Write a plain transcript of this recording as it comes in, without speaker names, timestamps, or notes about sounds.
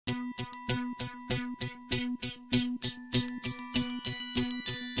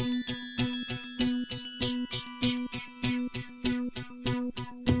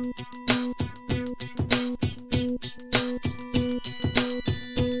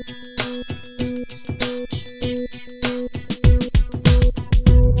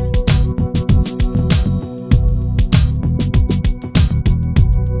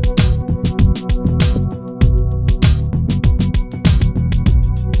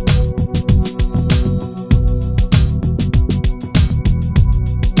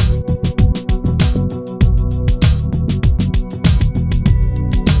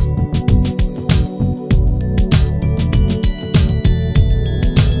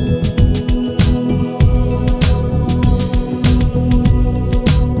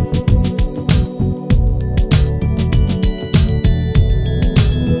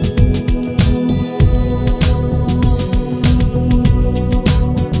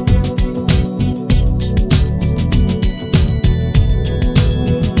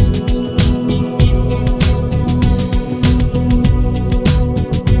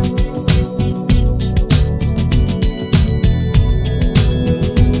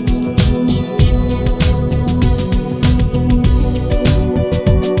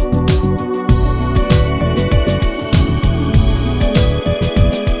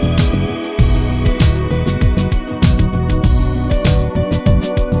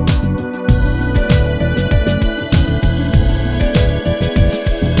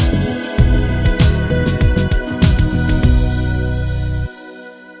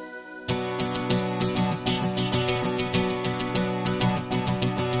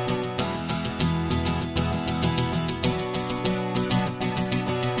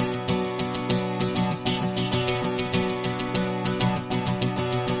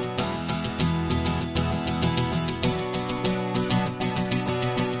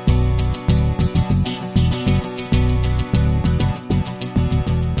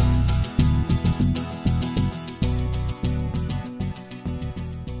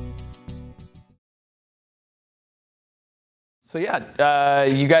So yeah,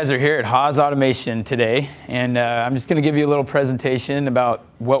 you guys are here at Haas Automation today, and I'm just going to give you a little presentation about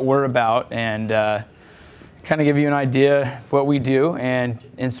what we're about and kind of give you an idea of what we do and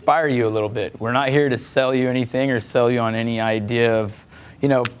inspire you a little bit. We're not here to sell you anything or sell you on any idea of,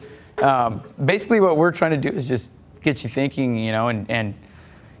 basically what we're trying to do is just get you thinking, and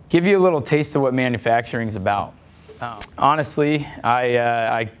give you a little taste of what manufacturing is about. Honestly,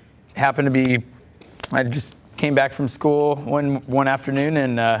 I happen to be, I just came back from school one afternoon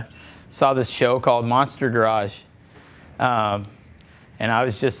and saw this show called Monster Garage, and I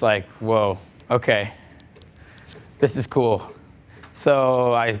was just like, whoa, okay, this is cool.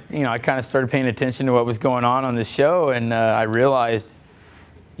 So I kind of started paying attention to what was going on this show, and I realized,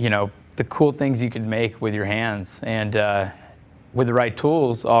 the cool things you could make with your hands and with the right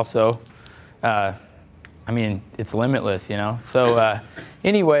tools also. I mean, it's limitless, So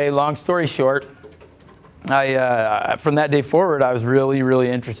anyway, long story short, from that day forward, I was really, really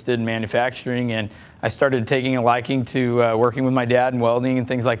interested in manufacturing, and I started taking a liking to working with my dad and welding and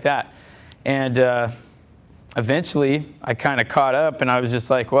things like that. And eventually, I kind of caught up, and I was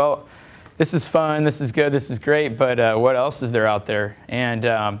just like, well, this is fun, this is good, this is great, but what else is there out there? And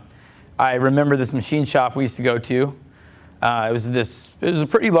I remember this machine shop we used to go to. It was a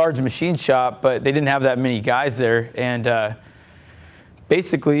pretty large machine shop, but they didn't have that many guys there, and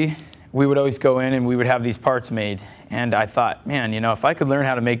basically, we would always go in and we would have these parts made. And I thought, man, if I could learn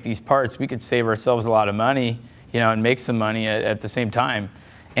how to make these parts, we could save ourselves a lot of money, and make some money at the same time.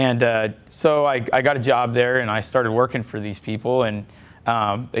 And so I got a job there, and I started working for these people, and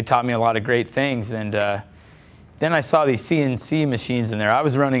they taught me a lot of great things. And then I saw these CNC machines in there. I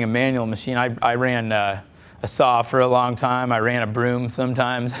was running a manual machine. I ran a saw for a long time. I ran a broom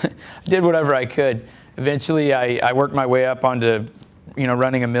sometimes. I did whatever I could. Eventually, I worked my way up onto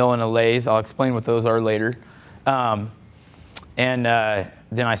running a mill and a lathe. I'll explain what those are later. Then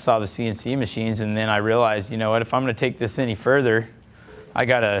I saw the CNC machines, and then I realized, what, if I'm going to take this any further, I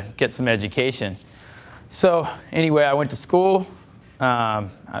got to get some education. So anyway, I went to school. I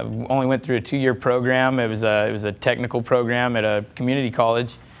only went through a 2-year program. It was a technical program at a community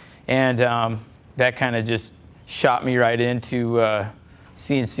college, and that kind of just shot me right into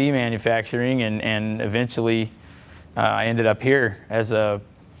CNC manufacturing, and eventually I ended up here as an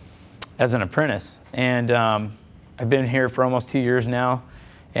apprentice, and I've been here for almost 2 years now,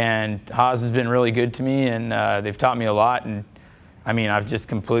 and Haas has been really good to me, and they've taught me a lot, and I mean, I've just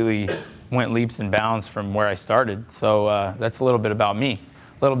completely went leaps and bounds from where I started. So that's a little bit about me,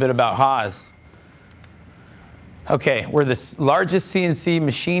 a little bit about Haas. Okay, we're the largest CNC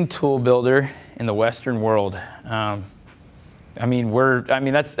machine tool builder in the Western world. I mean,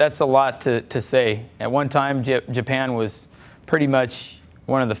 that's a lot to say. At one time, Japan was pretty much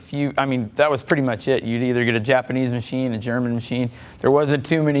one of the few, that was pretty much it. You'd either get a Japanese machine, a German machine. There was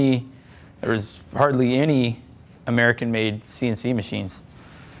hardly any American-made CNC machines.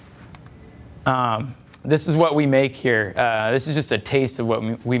 This is what we make here. This is just a taste of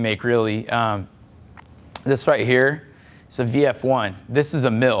what we make, really. This right here is a VF1. This is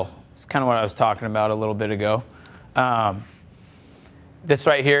a mill. It's kind of what I was talking about a little bit ago. This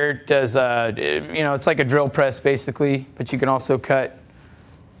right here does, it's like a drill press basically, but you can also cut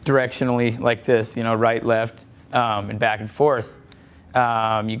directionally like this, right, left, and back and forth. You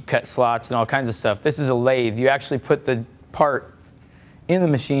can cut slots and all kinds of stuff. This is a lathe. You actually put the part in the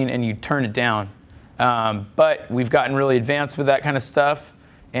machine and you turn it down. But we've gotten really advanced with that kind of stuff,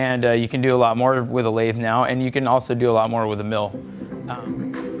 and you can do a lot more with a lathe now, and you can also do a lot more with a mill.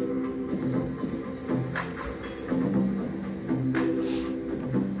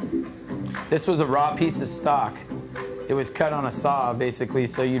 This was a raw piece of stock. It was cut on a saw, basically,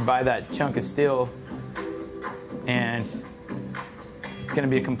 so you'd buy that chunk of steel, and it's going to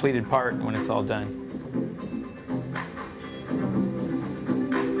be a completed part when it's all done.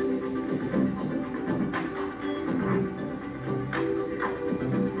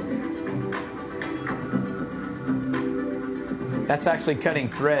 That's actually cutting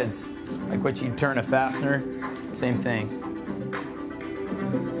threads, like what you'd turn a fastener, same thing.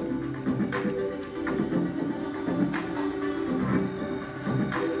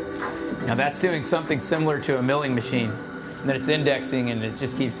 Now that's doing something similar to a milling machine, and then it's indexing, and it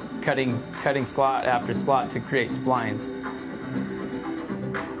just keeps cutting slot after slot to create splines.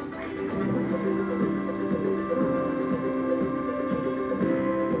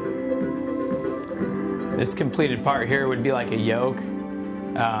 This completed part here would be like a yoke,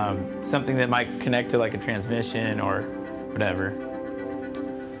 something that might connect to like a transmission or whatever.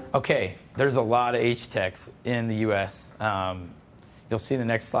 Okay, there's a lot of H-Techs in the US. You'll see the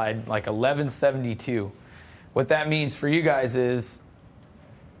next slide, like 1172. what that means for you guys is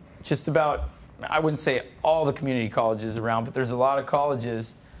just about, I wouldn't say all the community colleges around, but there's a lot of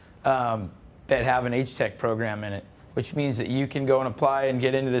colleges that have an H-Tech program in it, which means that you can go and apply and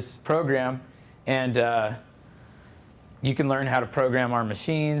get into this program, and you can learn how to program our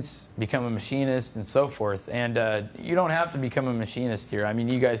machines, become a machinist, and so forth. And you don't have to become a machinist here. I mean,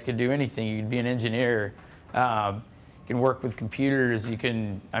 you guys could do anything. You could be an engineer. You can work with computers. You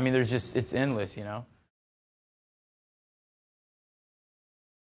can, I mean, there's just, it's endless, you know.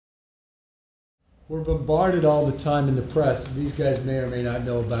 We're bombarded all the time in the press. These guys may or may not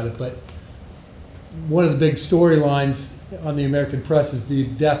know about it, but one of the big storylines on the American press is the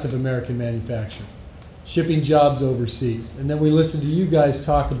death of American manufacturing, shipping jobs overseas. And then we listen to you guys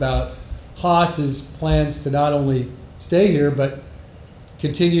talk about Haas's plans to not only stay here, but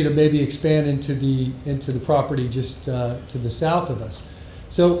continue to maybe expand into the property just to the south of us.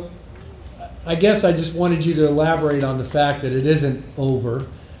 So I guess I just wanted you to elaborate on the fact that it isn't over.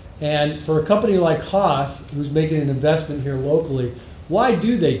 And for a company like Haas, who's making an investment here locally, why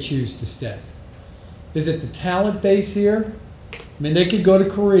do they choose to stay? Is it the talent base here? I mean, they could go to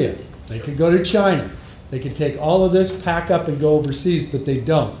Korea, they could go to China, they could take all of this, pack up and go overseas, but they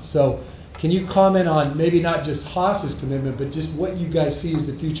don't. So can you comment on maybe not just Haas's commitment, but just what you guys see as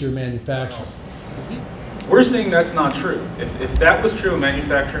the future of manufacturing? We're saying that's not true. If that was true,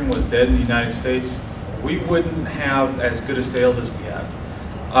 manufacturing was dead in the United States, we wouldn't have as good a sales as we have.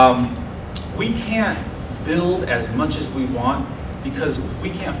 We can't build as much as we want because we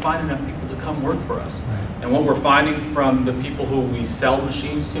can't find enough people to come work for us. Right. And what we're finding from the people who we sell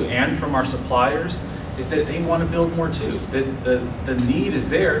machines to and from our suppliers is that they want to build more too. The need is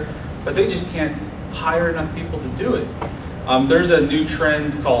there, but they just can't hire enough people to do it. There's a new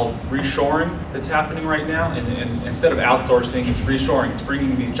trend called reshoring that's happening right now, and instead of outsourcing, it's reshoring. It's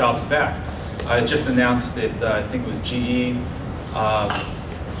bringing these jobs back. It just announced that I think it was GE,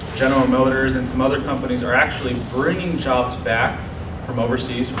 General Motors, and some other companies are actually bringing jobs back from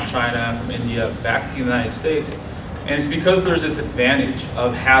overseas, from China, from India, back to the United States. And it's because there's this advantage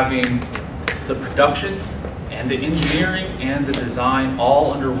of having the production and the engineering and the design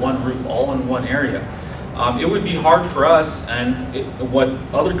all under one roof, all in one area. It would be hard for us, and what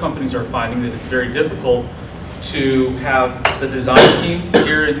other companies are finding, that it's very difficult to have the design team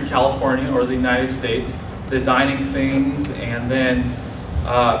here in California or the United States designing things and then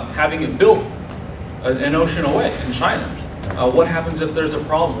having it built an ocean away in China. What happens if there's a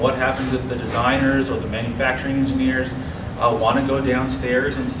problem? What happens if the designers or the manufacturing engineers want to go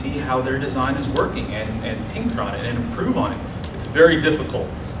downstairs and see how their design is working and tinker on it and improve on it? It's very difficult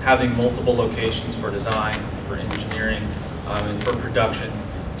having multiple locations for design, for engineering, and for production.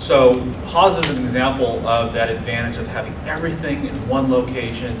 So Haas is an example of that advantage of having everything in one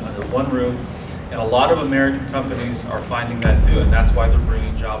location, under one roof, and a lot of American companies are finding that too, and that's why they're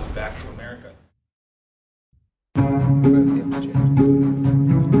bringing jobs back to America.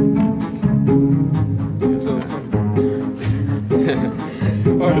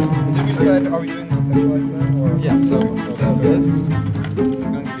 Did we decide, are we doing the centralized then? Or? Yeah, so this is going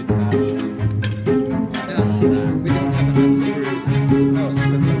to be attached. We don't have enough series. No,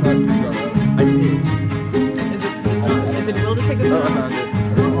 because we brought 3 of those. I did. Is it? It's not. Did Will just take this Oh, I one? found it.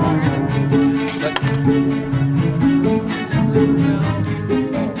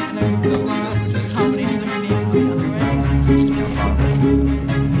 And there's a combination of your name on the other way.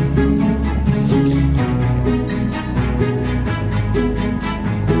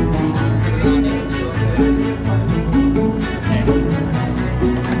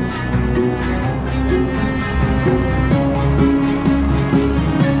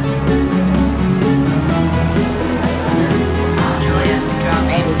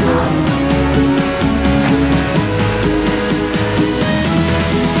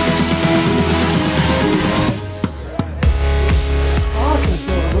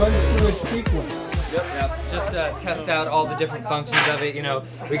 Test out all the different functions of it. You know,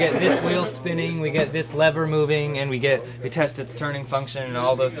 we get this wheel spinning, we get this lever moving, and we test its turning function and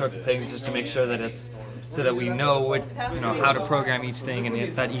all those sorts of things just to make sure that it's so that we know what, you know, how to program each thing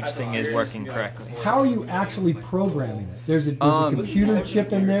and that each thing is working correctly. How are you actually programming it? There's a computer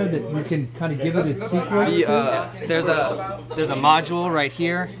chip in there that you can kind of give it its sequence to? There's a module right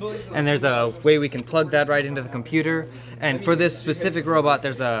here, and there's a way we can plug that right into the computer. And for this specific robot,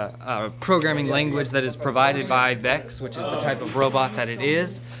 there's a programming language that is provided by Vex, which is the type of robot that it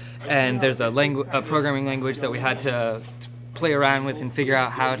is. And there's a programming language that we had to play around with and figure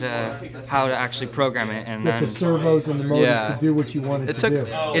out how to actually program it. And With the servos and the motors to do what you wanted to do.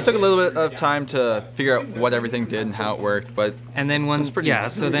 It took a little bit of time to figure out what everything did and how it worked, but and then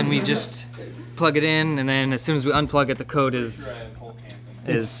so then we just plug it in, and then as soon as we unplug it, the code is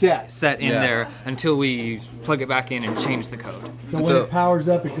set in there until we plug it back in and change the code. So when it powers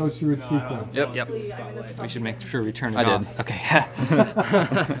up, it goes through its sequence. Yep. We should make sure we turn it I on. did. Okay.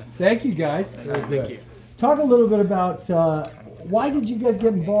 Thank you, guys. Very good. Thank you. Talk a little bit about why did you guys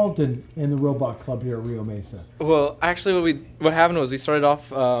get involved in the Robot Club here at Rio Mesa? Well, actually, what happened was we started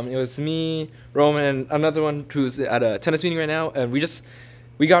off. It was me, Roman, and another one who's at a tennis meeting right now, and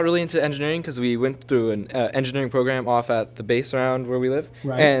we got really into engineering because we went through an engineering program off at the base around where we live,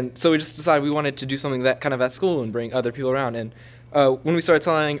 and so we just decided we wanted to do something that kind of at school and bring other people around. And when we started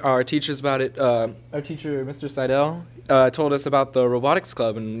telling our teachers about it, our teacher, Mr. Seidel, told us about the robotics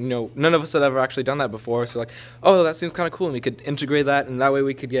club, and none of us had ever actually done that before. So like, oh, that seems kind of cool, and we could integrate that, and that way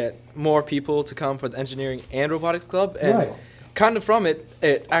we could get more people to come for the engineering and robotics club. And kind of from it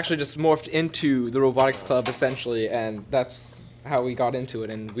actually just morphed into the robotics club essentially, and that's how we got into it,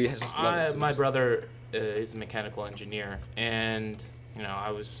 and we just love it so my much. brother is a mechanical engineer, and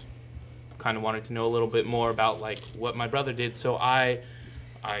I was kind of wanted to know a little bit more about like what my brother did, so I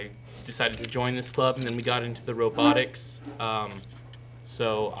decided to join this club, and then we got into the robotics.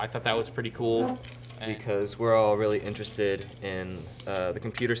 So I thought that was pretty cool. Because we're all really interested in the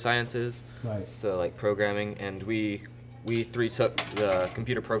computer sciences, so like programming, and we three took the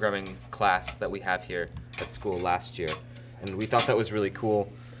computer programming class that we have here at school last year, and we thought that was really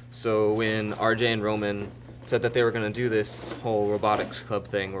cool. So when RJ and Roman said that they were going to do this whole robotics club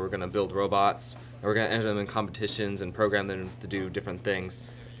thing where we're going to build robots, and we're going to enter them in competitions and program them to do different things,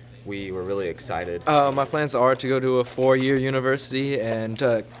 we were really excited. My plans are to go to a 4-year university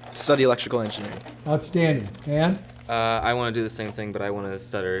and study electrical engineering. Outstanding. And? I want to do the same thing, but I want to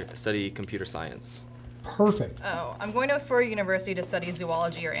study computer science. Perfect. Oh, I'm going to a 4-year university to study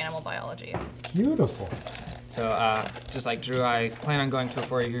zoology or animal biology. Beautiful. So just like Drew, I plan on going to a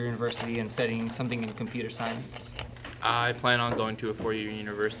 4-year university and studying something in computer science. I plan on going to a 4-year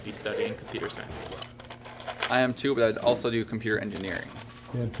university studying computer science as well. I am too, but I'd also do computer engineering.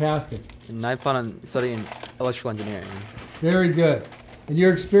 Fantastic. And I plan on studying electrical engineering. Very good. And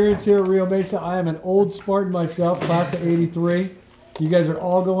your experience here at Rio Mesa, I am an old Spartan myself, class of '83. You guys are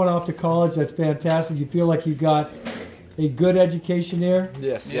all going off to college. That's fantastic. You feel like you got a good education here?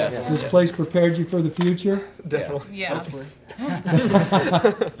 Yes. This place prepared you for the future? Definitely. Yeah.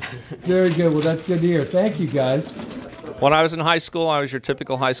 Very good. Well, that's good to hear. Thank you, guys. When I was in high school, I was your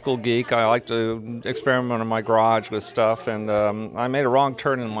typical high school geek. I liked to experiment in my garage with stuff, and I made a wrong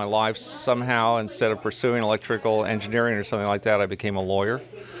turn in my life somehow. Instead of pursuing electrical engineering or something like that, I became a lawyer.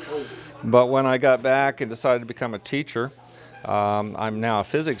 But when I got back and decided to become a teacher, I'm now a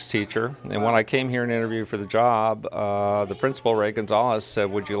physics teacher, and when I came here and interviewed for the job, the principal, Ray Gonzalez,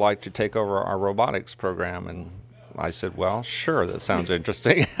 said, "Would you like to take over our robotics program?" And I said, "Well, sure, that sounds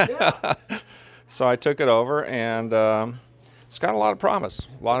interesting." So I took it over, and it's got a lot of promise,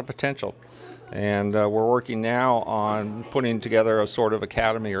 a lot of potential. And we're working now on putting together a sort of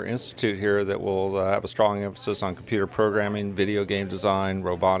academy or institute here that will have a strong emphasis on computer programming, video game design,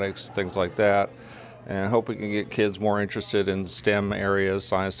 robotics, things like that. And I hope we can get kids more interested in STEM areas,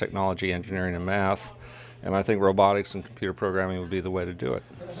 science, technology, engineering, and math. And I think robotics and computer programming would be the way to do it.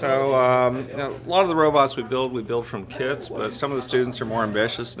 So a lot of the robots we build from kits, but some of the students are more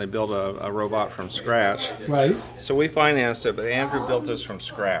ambitious and they build a robot from scratch. Right. So we financed it, but Andrew built this from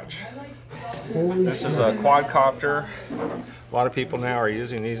scratch. This is a quadcopter. A lot of people now are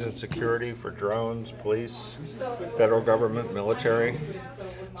using these in security for drones, police, federal government, military.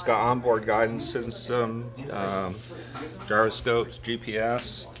 It's got onboard guidance system, gyroscopes,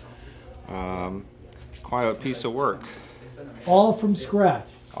 GPS. Quite a piece of work. All from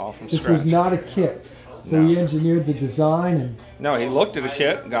scratch. All from This scratch. was not a kit. So he engineered the design and... No, he looked at a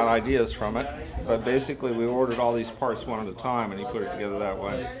kit and got ideas from it, but basically we ordered all these parts one at a time and he put it together that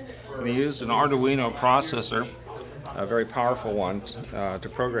way. And he used an Arduino processor, a very powerful one, to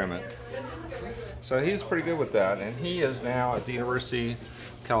program it. So he's pretty good with that, and he is now at the University of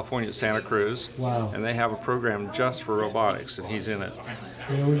California at Santa Cruz. Wow. And they have a program just for robotics, and he's in it.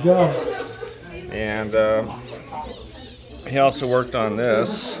 There we go. And he also worked on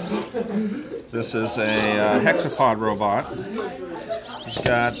this. This is a hexapod robot. It's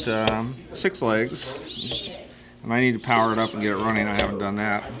got 6 legs, and I need to power it up and get it running. I haven't done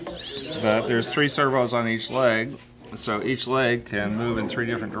that. But there's 3 servos on each leg, so each leg can move in 3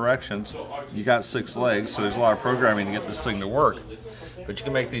 different directions. You got 6 legs, so there's a lot of programming to get this thing to work. But you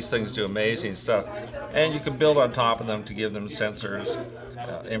can make these things do amazing stuff. And you can build on top of them to give them sensors,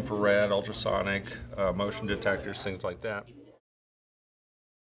 infrared, ultrasonic, motion detectors, things like that.